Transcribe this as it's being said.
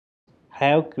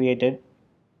have created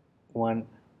one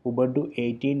Ubuntu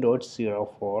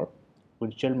 18.04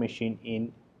 virtual machine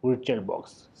in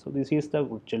VirtualBox. So this is the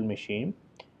virtual machine.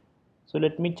 So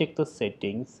let me check the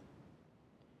settings,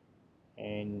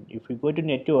 and if you go to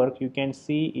network you can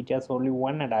see it has only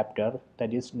one adapter,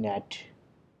 that is NAT.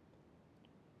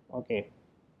 Okay,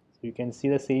 so you can see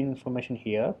the same information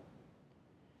here.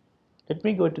 Let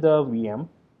me go to the VM.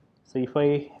 So if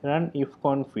I run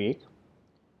ifconfig,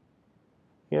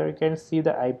 here you can see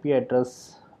the IP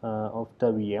address of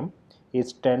the VM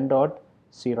is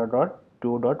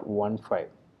 10.0.2.15.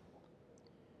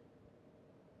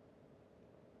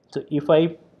 So if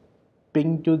I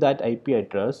ping to that IP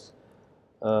address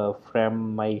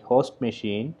from my host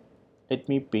machine, let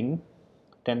me ping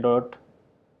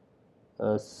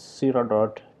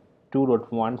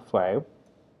 10.0.2.15.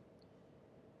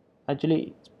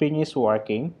 Actually ping is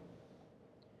working.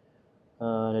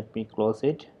 Let me close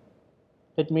it.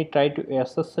 Let me try to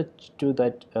SSH to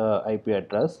that IP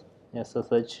address.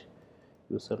 SSH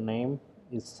username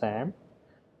is Sam,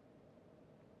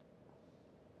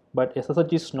 but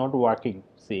SSH is not working.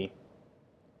 See,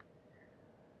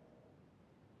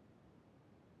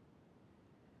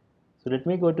 so let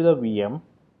me go to the VM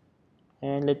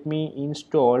and let me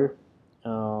install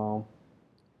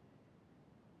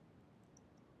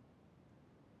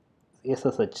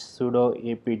SSH sudo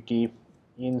apt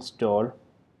install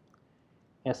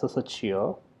SSH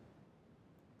here.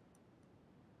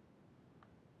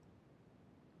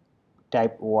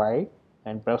 Type Y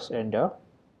and press enter.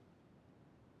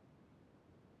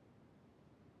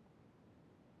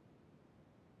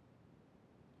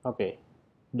 Okay,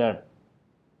 done.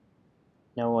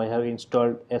 Now I have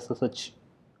installed SSH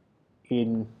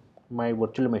in my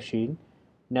virtual machine.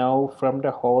 Now from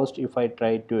the host, if I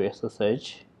try to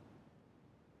SSH,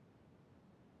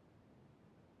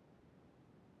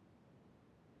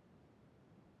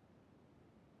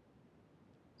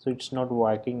 so it's not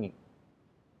working.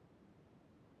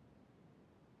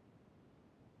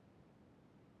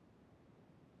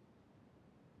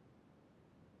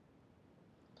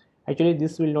 Actually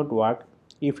this will not work.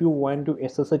 If you want to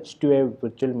SSH to a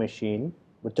virtual machine,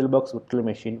 VirtualBox virtual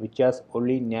machine which has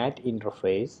only NAT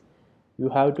interface, you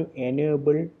have to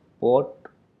enable port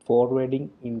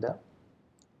forwarding in the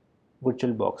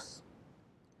VirtualBox.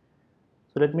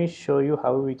 So let me show you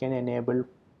how we can enable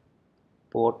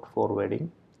port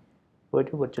forwarding. Go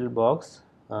to VirtualBox,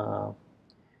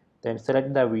 then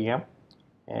select the VM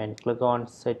and click on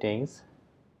settings.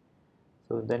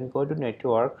 So then go to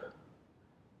network,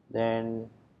 then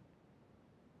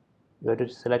you have to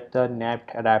select the NAT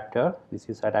adapter. This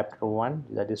is adapter 1,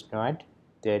 that is NAT.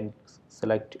 Then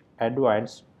select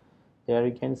advanced. There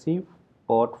you can see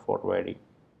port forwarding.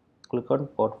 Click on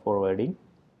port forwarding,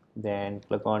 then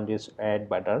click on this add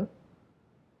button.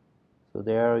 So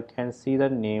there you can see the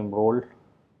name role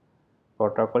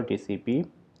protocol TCP,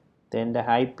 then the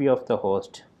IP of the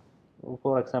host.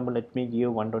 For example, let me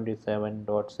give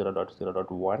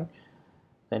 127.0.0.1.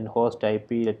 then host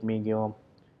IP, let me give,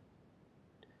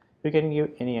 you can give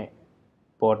any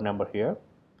port number here.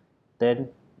 Then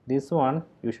this one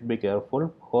you should be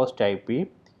careful, host IP.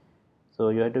 So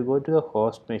you have to go to the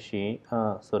host machine,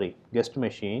 guest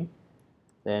machine,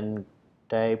 then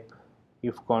type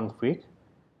ifconfig.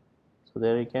 So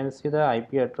there you can see the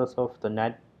IP address of the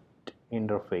NAT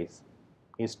interface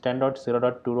is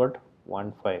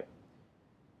 10.0.2.15.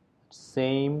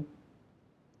 Same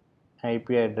IP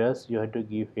address you have to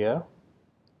give here.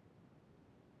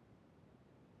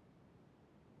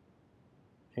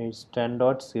 It's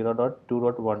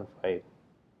 10.0.2.15.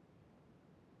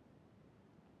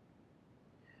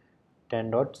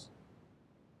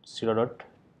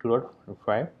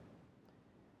 10.0.2.15.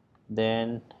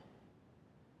 Then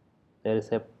there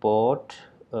is a port,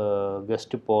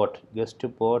 guest port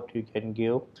you can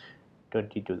give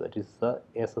 22, that is the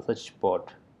SSH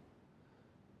port.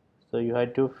 So you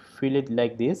have to fill it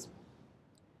like this: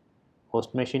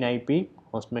 host machine IP,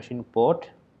 host machine port,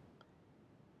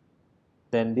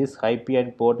 then this IP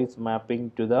and port is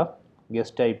mapping to the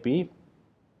guest IP,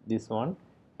 this one,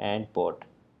 and port.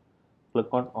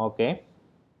 Click on OK,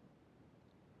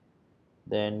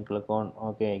 then click on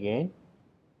OK again.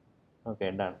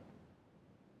 Okay, done.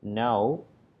 Now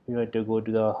you have to go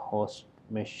to the host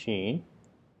machine,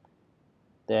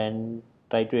 then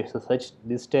try to SSH.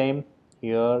 This time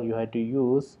here you have to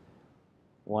use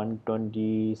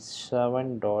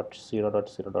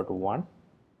 127.0.0.1.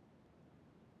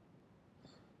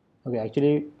 Okay,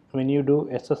 actually when you do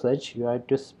SSH you have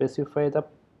to specify the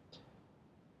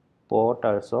port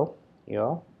also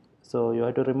here. So you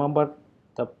have to remember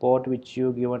the port which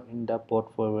you given in the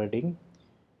port forwarding.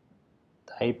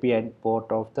 the IP and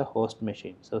port of the host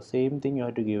machine. So same thing you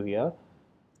have to give here.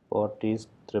 Port is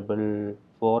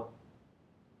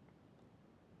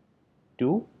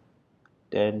 4442,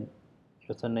 then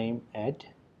username at,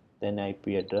 then IP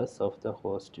address of the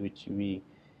host which we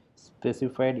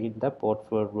specified in the port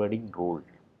forwarding rule.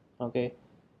 Okay,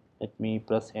 let me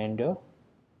press enter.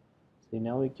 So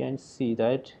now we can see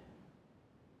that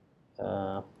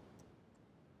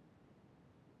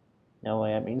now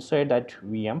I am inside that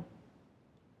VM.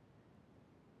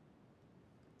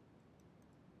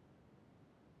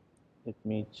 Let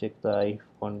me check the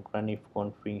run if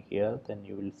config here, then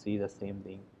you will see the same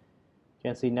thing. You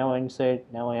can see now inside,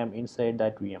 now I am inside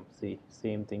that VM. See,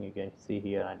 same thing you can see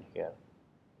here and here.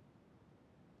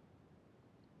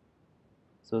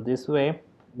 So this way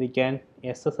we can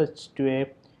SSH to a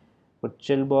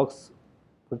VirtualBox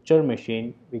virtual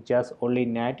machine which has only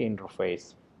NAT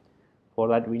interface. For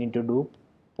that we need to do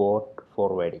port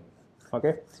forwarding.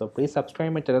 Okay, so please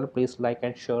subscribe my channel, please like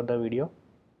and share the video.